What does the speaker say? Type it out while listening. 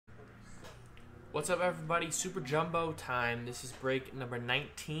What's up, everybody? Super Jumbo time. This is break number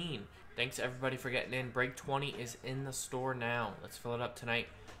 19. Thanks, everybody, for getting in. Break 20 is in the store now. Let's fill it up tonight.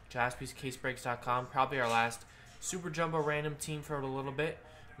 JaspysCaseBreaks.com. Probably our last Super Jumbo random team for a little bit.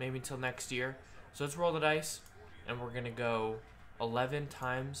 Maybe until next year. So let's roll the dice, and we're going to go 11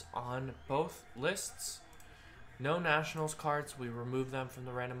 times on both lists. No Nationals cards. We remove them from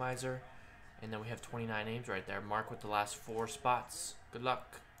the randomizer. And then we have 29 names right there. Mark with the last 4 spots. Good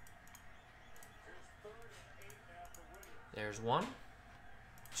luck. There's 1,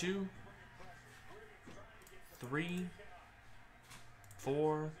 2, 3,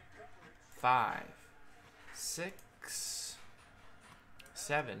 4, 5, 6,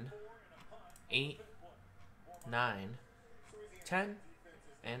 7, 8, 9, 10,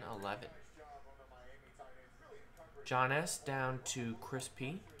 and 11. John S. down to Chris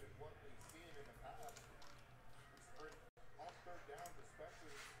P.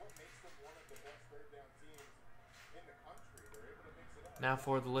 Now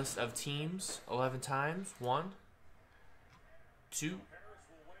for the list of teams, 11 times. 1, 2,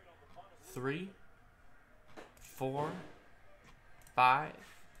 3, 4, 5,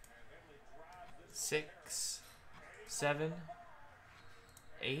 6, 7,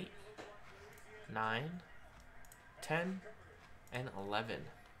 8, 9, 10, and 11.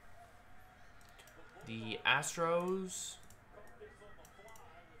 The Astros,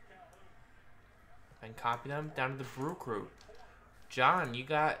 and copy them down to the Brew Crew. John, you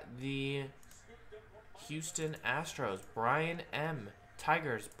got the Houston Astros. Brian M.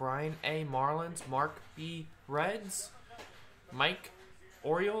 Tigers. Brian A. Marlins. Mark B. Reds. Mike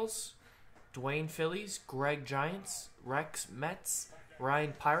Orioles. Dwayne Phillies. Greg Giants. Rex Mets.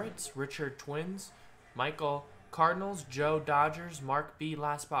 Ryan Pirates. Richard Twins. Michael Cardinals. Joe Dodgers. Mark B.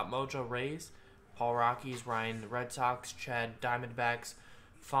 Last Spot Mojo Rays. Paul Rockies. Ryan Red Sox. Chad Diamondbacks.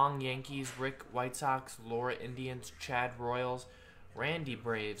 Fong Yankees. Rick White Sox. Laura Indians. Chad Royals. Randy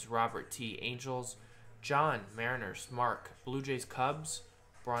Braves, Robert T. Angels, John Mariners, Mark Blue Jays Cubs,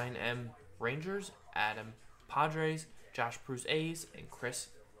 Brian M. Rangers, Adam Padres, Josh Bruce A's, and Chris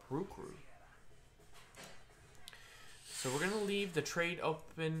Brew-Crew. So we're gonna leave the trade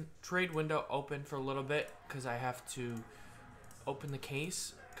window open for a little bit because I have to open the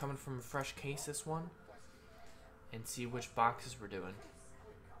case, coming from a fresh case this one, and see which boxes we're doing.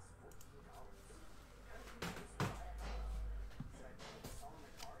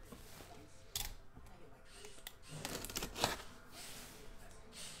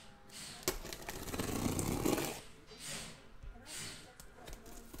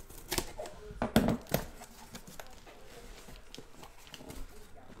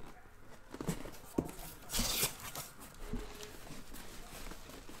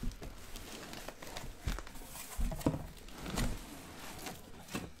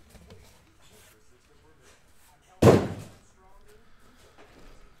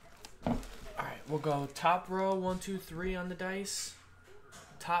 We'll go top row 1, 2, 3 on the dice.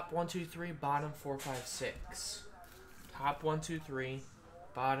 Top 1, 2, 3, bottom 4, 5, 6. Top 1, 2, 3,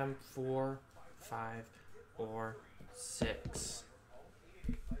 bottom 4, 5, or 6.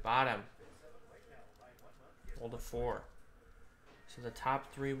 Bottom. Roll to 4. So the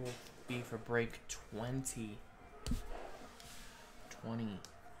top 3 will be for break 20. 20.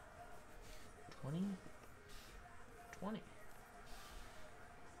 20? 20.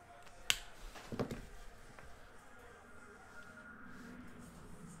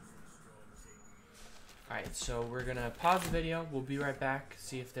 Alright, so we're going to pause the video. We'll be right back,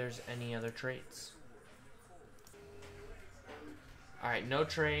 see if there's any other trades. Alright, no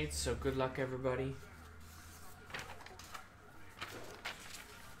trades, so good luck, everybody.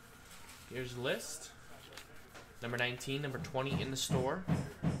 Here's the list. Number 19, number 20 in the store.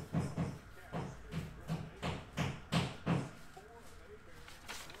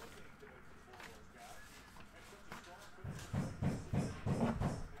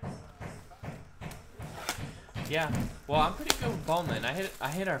 Yeah, well, I'm pretty good with Bowman. I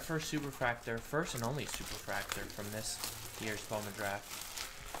hit our first superfractor, first and only superfractor from this year's Bowman draft.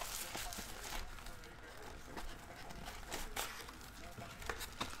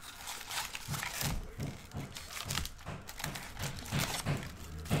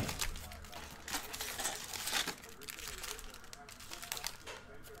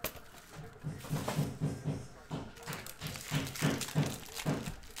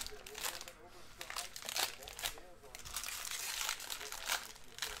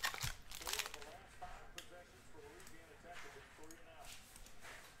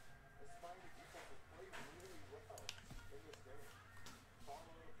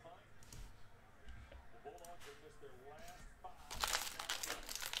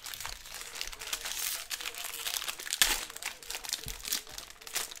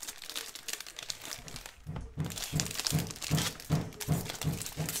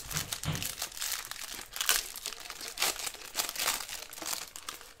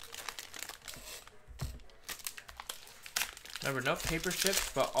 Remember, no paper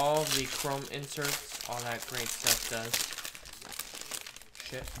ships, but all the chrome inserts, all that great stuff does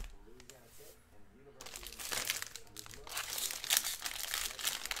ship.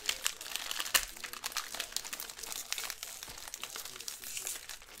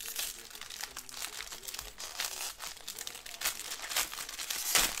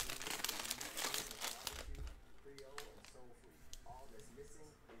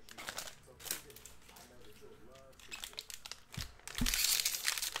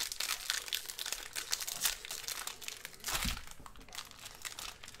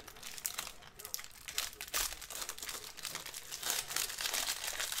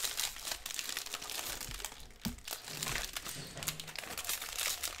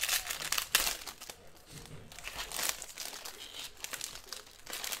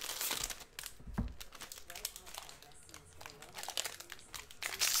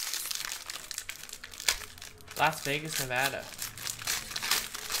 Las Vegas, Nevada.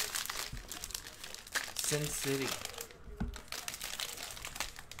 Sin City.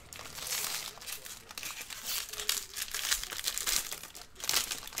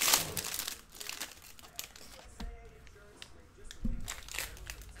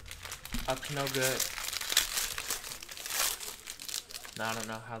 Up to no good. No, I don't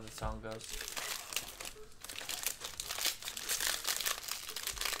know how the song goes.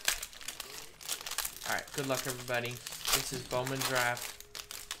 Alright, good luck everybody. This is Bowman Draft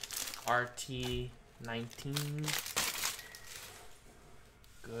RT19.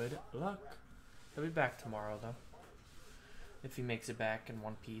 Good luck. He'll be back tomorrow though. If he makes it back in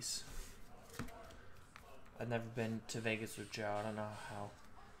one piece. I've never been to Vegas with Joe. I don't know how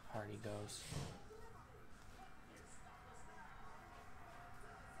hard he goes.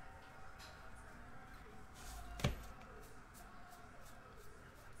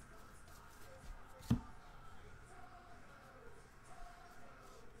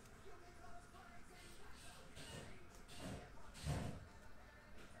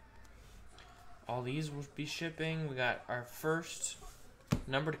 All these will be shipping. We got our first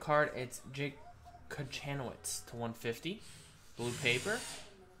numbered card. It's Jake Kachanowicz to 150. Blue paper.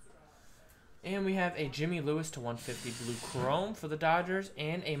 And we have a Jimmy Lewis to 150 blue chrome for the Dodgers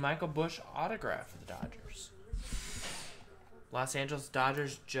and a Michael Busch autograph for the Dodgers. Los Angeles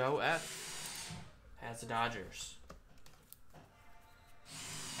Dodgers, Joe F. has the Dodgers.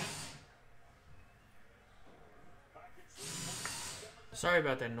 Sorry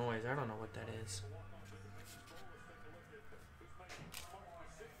about that noise. I don't know what that is.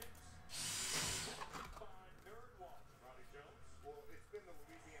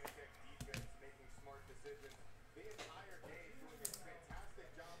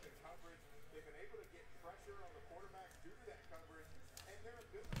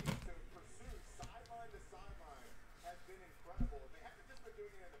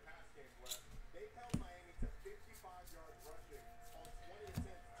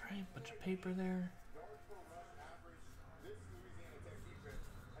 Alright, bunch of paper there.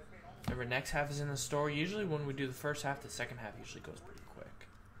 Remember, next half is in the store. Usually when we do the first half, the second half usually goes pretty quick.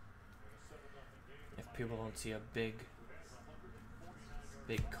 If people don't see a big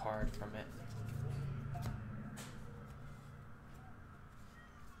card from it.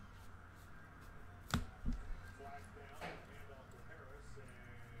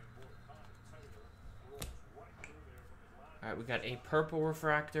 Alright, we got a purple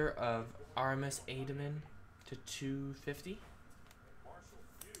refractor of Aramis Ademan to 250.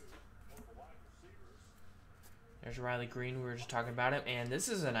 There's Riley Green. We were just talking about him. And this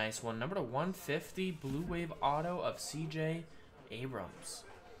is a nice one. Number to 150, Blue Wave Auto of CJ Abrams.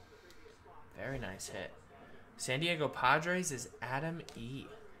 Very nice hit. San Diego Padres is Adam E.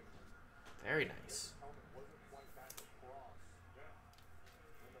 Very nice.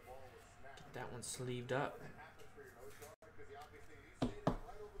 Get that one sleeved up.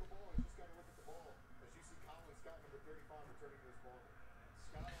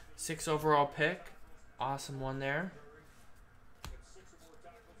 6 overall pick. Awesome one there.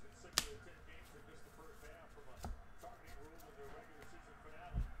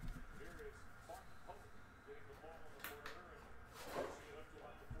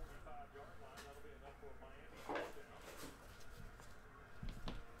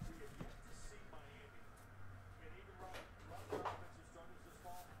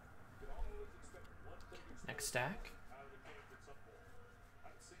 Next stack.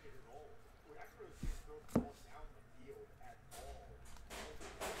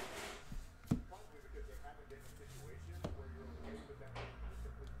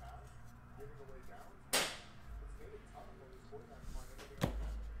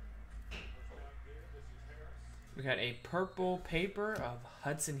 We We got a purple paper of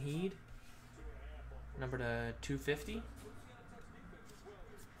Hudson Heed, number to 250.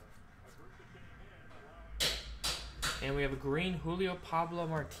 And we have a green Julio Pablo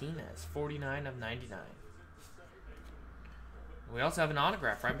Martinez, 49 of 99. We also have an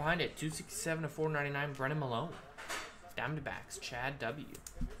autograph right behind it, 267 of 499, Brennan Malone. Diamondbacks, Chad W.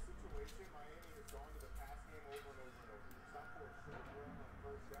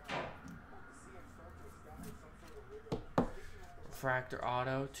 Refractor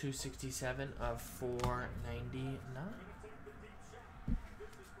auto, 267 of 499.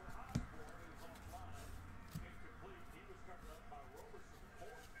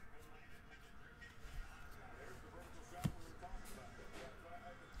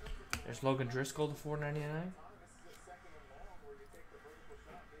 There's Logan Driscoll to 499.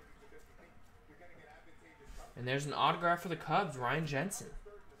 And there's an autograph for the Cubs, Ryan Jensen.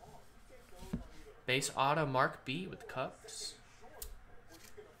 Base auto, Mark B with Cubs.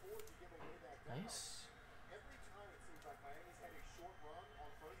 Nice.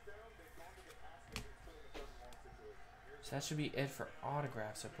 So that should be it for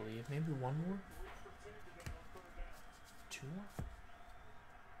autographs, I believe. Maybe one more? Two more?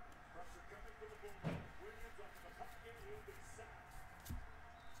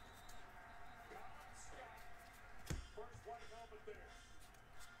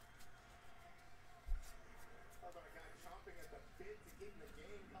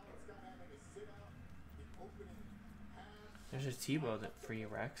 There's a Tebow for you,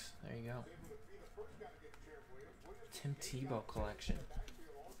 Rex. There you go. Tim Tebow collection.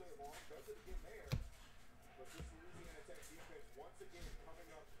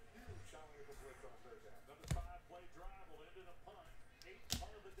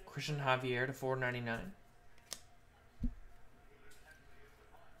 Christian Javier to 499.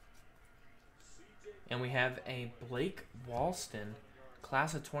 And we have a Blake Walston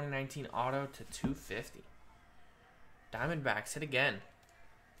class of 2019 auto to 250. Diamondbacks hit again.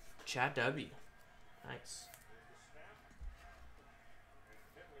 Chad W. Nice.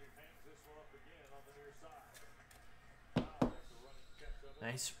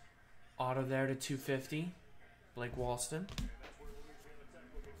 Nice auto there to 250. Blake Walston.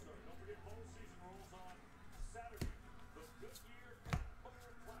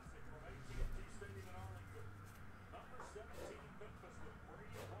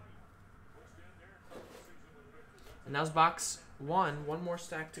 And that was box one. One more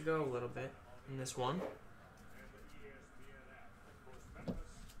stack to go a little bit in this one.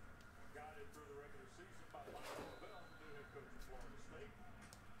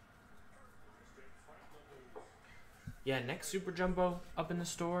 Yeah, next Super Jumbo up in the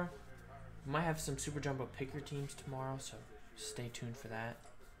store. We might have some Super Jumbo pick your teams tomorrow, so stay tuned for that.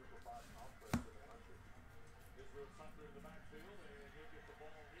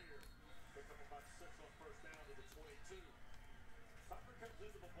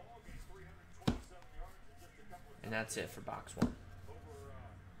 And that's it for box one.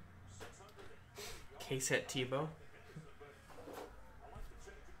 Case hit Tebow.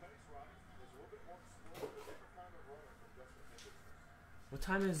 What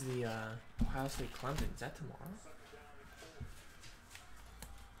time is the Ohio State Clemson? Is that tomorrow?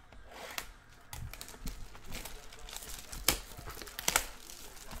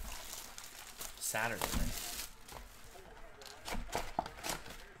 Saturday night.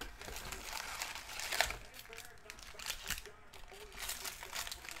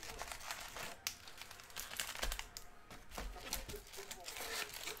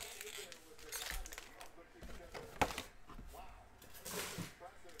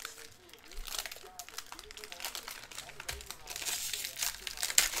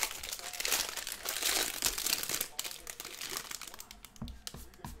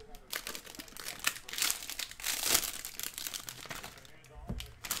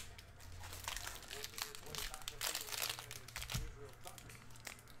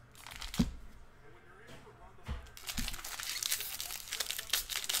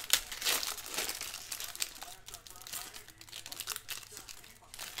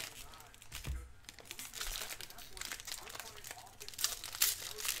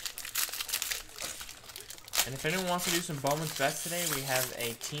 And if anyone wants to do some Bowman's Best today, we have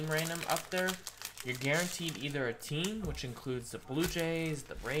a team random up there. You're guaranteed either a team, which includes the Blue Jays,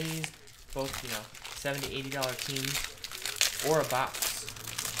 the Rays, both, $70, $80 teams, or a box.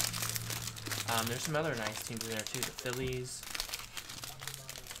 There's some other nice teams in there too, the Phillies.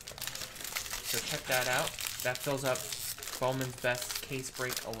 So check that out. That fills up Bowman's Best case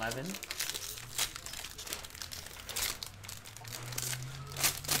break 11.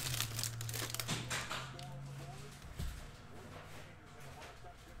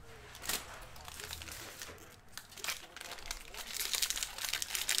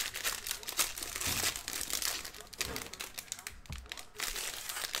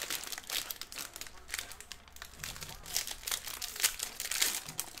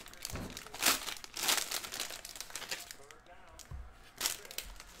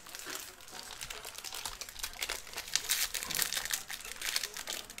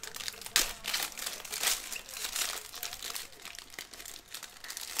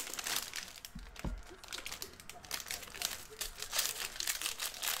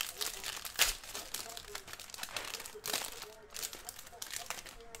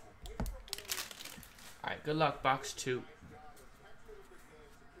 Alright, good luck, box 2.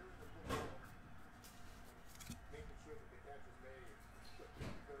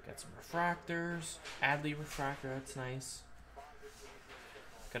 Got some refractors. Adley refractor, that's nice.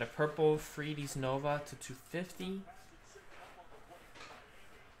 Got a purple Freedies Nova to 250.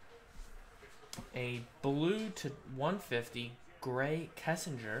 A blue to 150 gray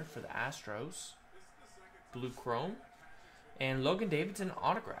Kessinger for the Astros. Blue chrome. And Logan Davidson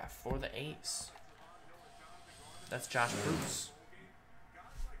autograph for the A's. That's Josh Bruce.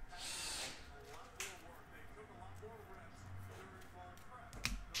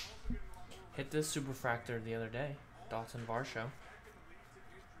 Hit this Superfractor the other day. Dalton Varsho.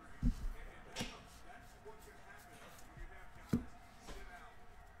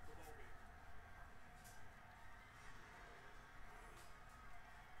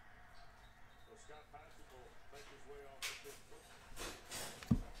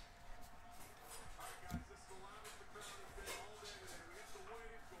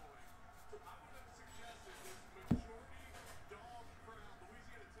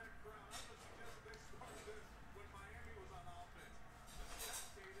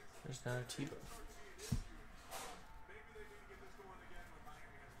 There's another Tebow.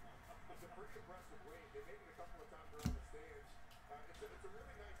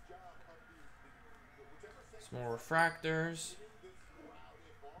 Some more refractors.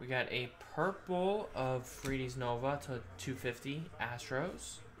 We got a purple of Freedies Nova to 250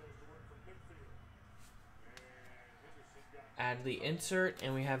 Astros. Adley insert,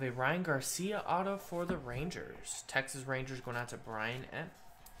 and we have a Ryan Garcia auto for the Rangers. Texas Rangers going out to Brian M.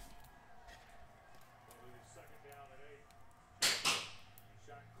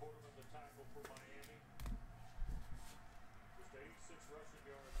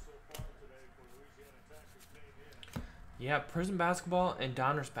 Yeah, Prism Basketball and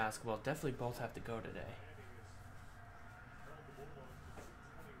Donruss Basketball definitely both have to go today.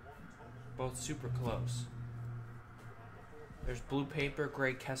 Both super close. There's blue paper,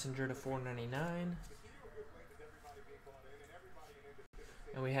 gray Kessinger to $4.99.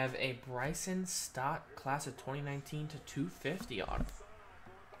 And we have a Bryson Stott class of 2019 to 250 auto.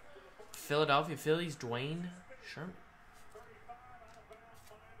 Philadelphia Phillies, Dwayne Sherman.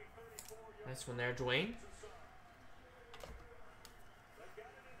 Nice one there, Dwayne.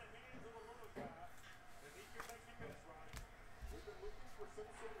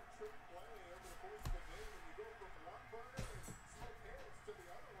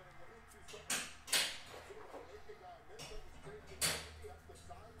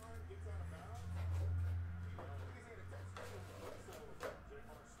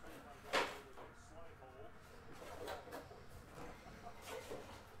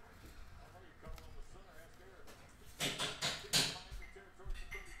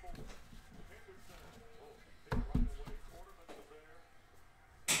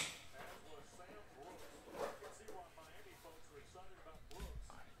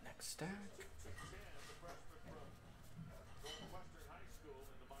 Stack.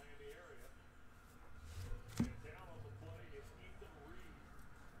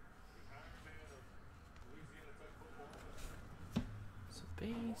 Some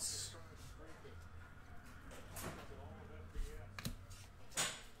base.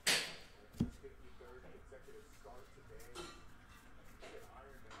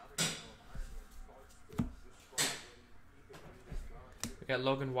 We got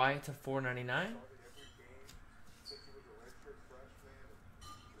Logan Wyatt to $4.99.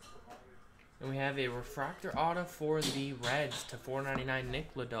 And we have a refractor auto for the Reds to $4.99,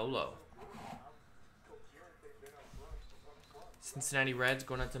 Nick Lodolo. Cincinnati Reds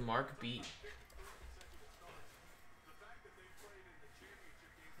going out to Mark B.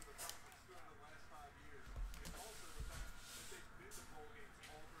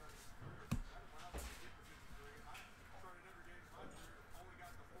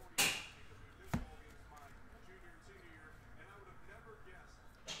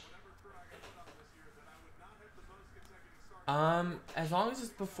 As long as it's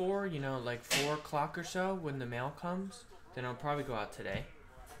before, you know, like 4 o'clock or so when the mail comes, then I'll probably go out today.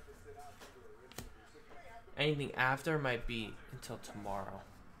 Anything after might be until tomorrow.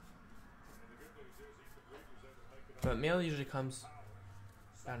 But mail usually comes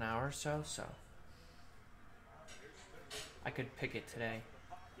about an hour or so, so I could pick it today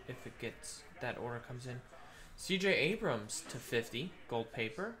if it gets, that order comes in. CJ Abrams to 50, gold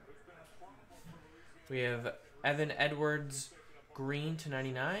paper. We have Evan Edwards green to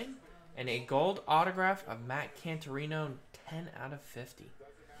 99, and a gold autograph of Matt Cantorino, 10 out of 50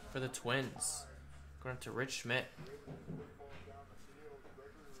 for the Twins. Going to Rich Schmidt.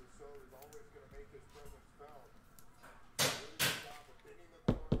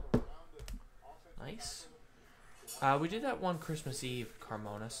 Nice. We did that one Christmas Eve,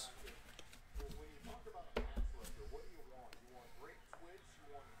 Carmonas.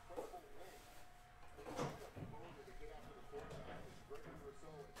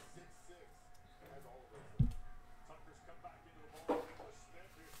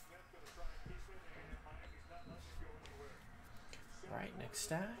 Alright, next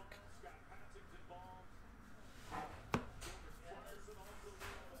stack.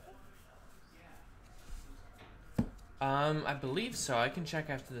 I believe so. I can check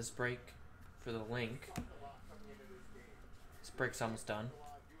after this break for the link. This break's almost done.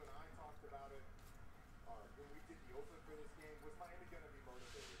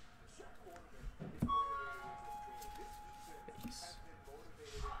 Base.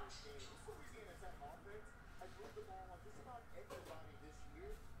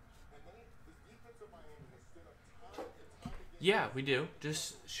 Yeah, we do.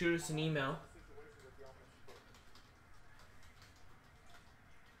 Just shoot us an email.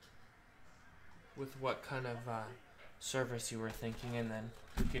 With what kind of service you were thinking, and then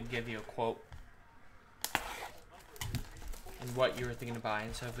we could give you a quote and what you were thinking of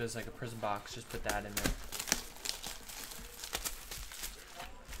buying. So if it was like a prison box, just put that in there.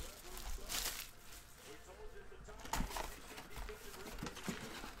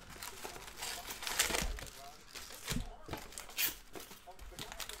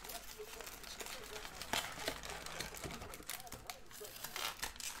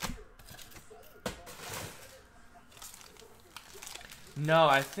 No,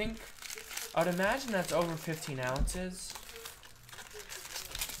 I would imagine that's over 15 ounces.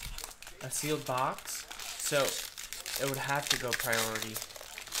 A sealed box. So it would have to go priority.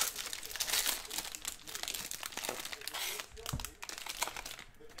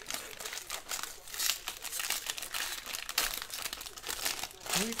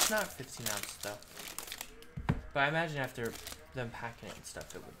 Maybe it's not 15 ounces though. But I imagine after them packing it and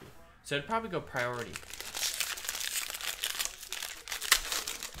stuff it would be. So it'd probably go priority.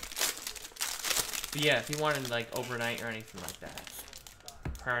 But yeah, if you wanted like overnight or anything like that,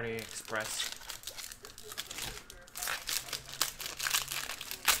 Priority Express.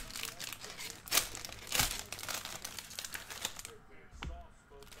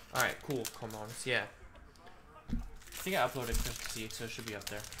 Alright, cool. Come on. Yeah. I think I uploaded Christmas Eve, so it should be up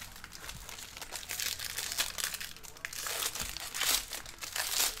there.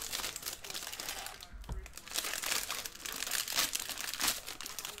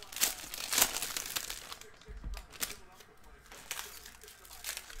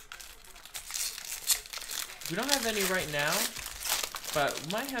 We don't have any right now, but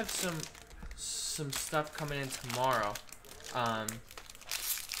we might have some stuff coming in tomorrow.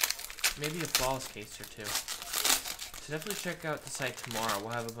 Maybe a flawless case or two. So definitely check out the site tomorrow. We'll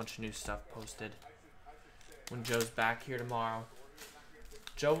have a bunch of new stuff posted when Joe's back here tomorrow.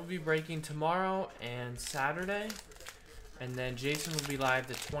 Joe will be breaking tomorrow and Saturday, and then Jason will be live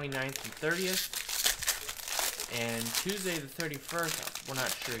the 29th and 30th. And Tuesday the 31st, we're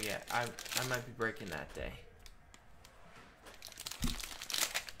not sure yet. I might be breaking that day.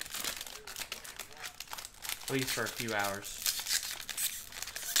 At least for a few hours.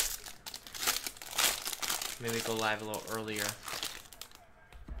 Maybe go live a little earlier.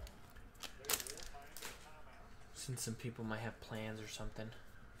 Since some people might have plans or something.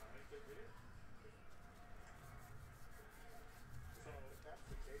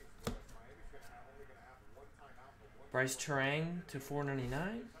 Bryce Terang to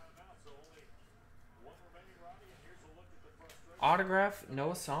 $4.99. Autograph,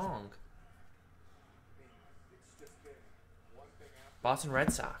 Noah Song. Boston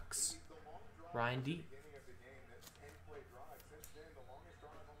Red Sox, Ryan D.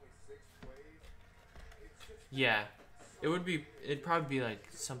 Yeah, it'd probably be like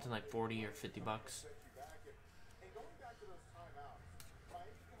something like 40 or 50 bucks.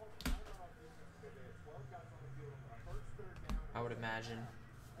 I would imagine.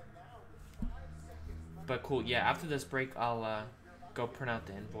 But cool, yeah, after this break, I'll go print out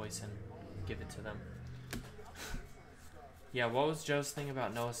the invoice and give it to them. Yeah, what was Joe's thing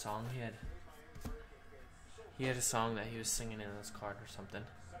about Noah's song? He had a song that he was singing in his card or something.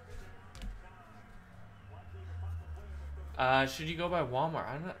 Should you go by Walmart?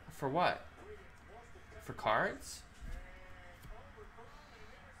 I'm not, for what? For cards?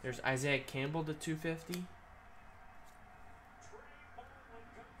 There's Isaiah Campbell to $250.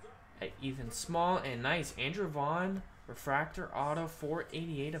 Ethan Small and nice. Andrew Vaughn, Refractor Auto,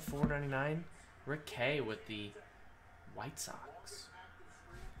 $488 of $499. Rick K with the White Sox.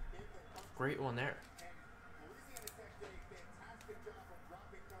 Great one there.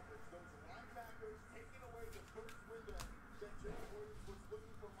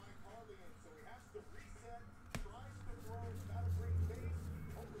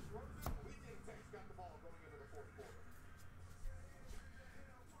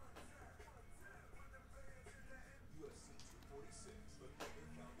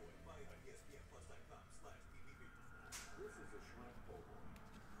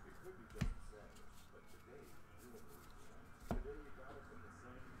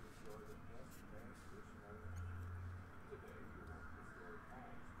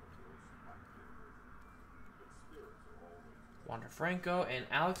 Wander Franco and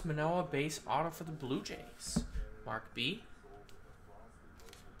Alex Manoah base auto for the Blue Jays. Mark B.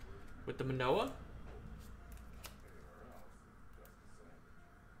 With the Manoah.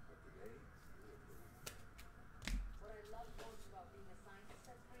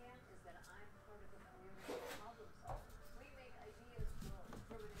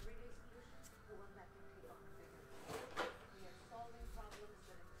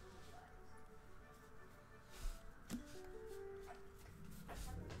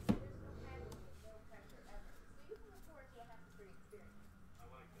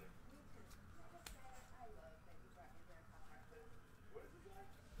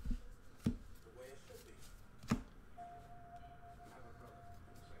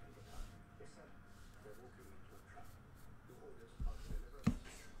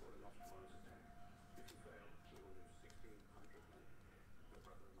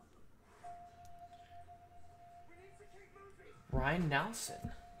 Ryan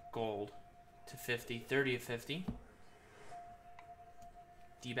Nelson, gold to 50, 30 of 50.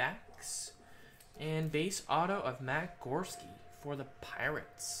 D-backs. And base auto of Matt Gorski for the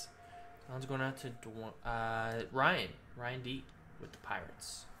Pirates. That one's going out to Ryan D with the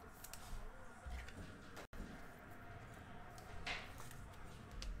Pirates.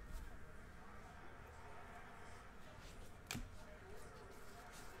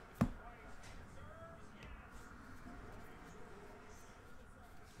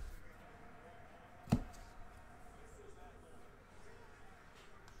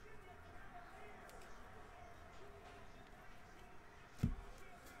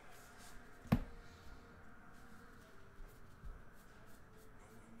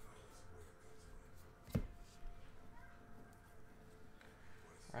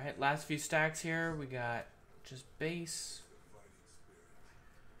 Alright, last few stacks here. We got just base.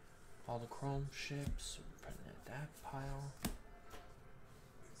 All the chrome ships. We're putting it in that pile.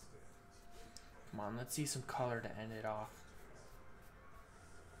 Come on, let's see some color to end it off.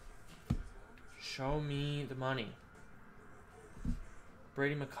 Show me the money.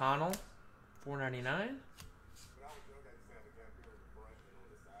 Brady McConnell, $4.99.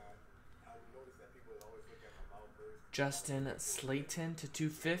 Justin Slayton to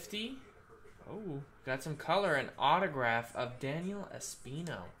 250. Oh, got some color. An autograph of Daniel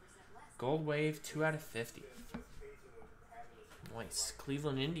Espino. Gold Wave, 2 out of 50. Nice.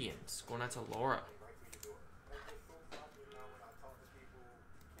 Cleveland Indians going out to Laura.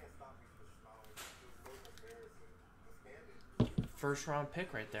 First round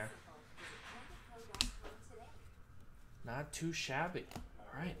pick right there. Not too shabby.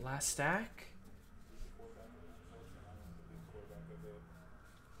 All right, last stack.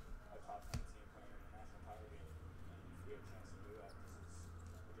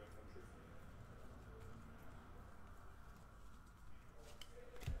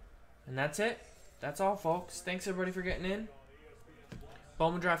 And that's it. That's all, folks. Thanks, everybody, for getting in.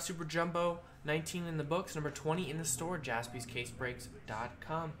 Bowman Draft Super Jumbo, 19 in the books, number 20 in the store,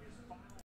 jaspyscasebreaks.com.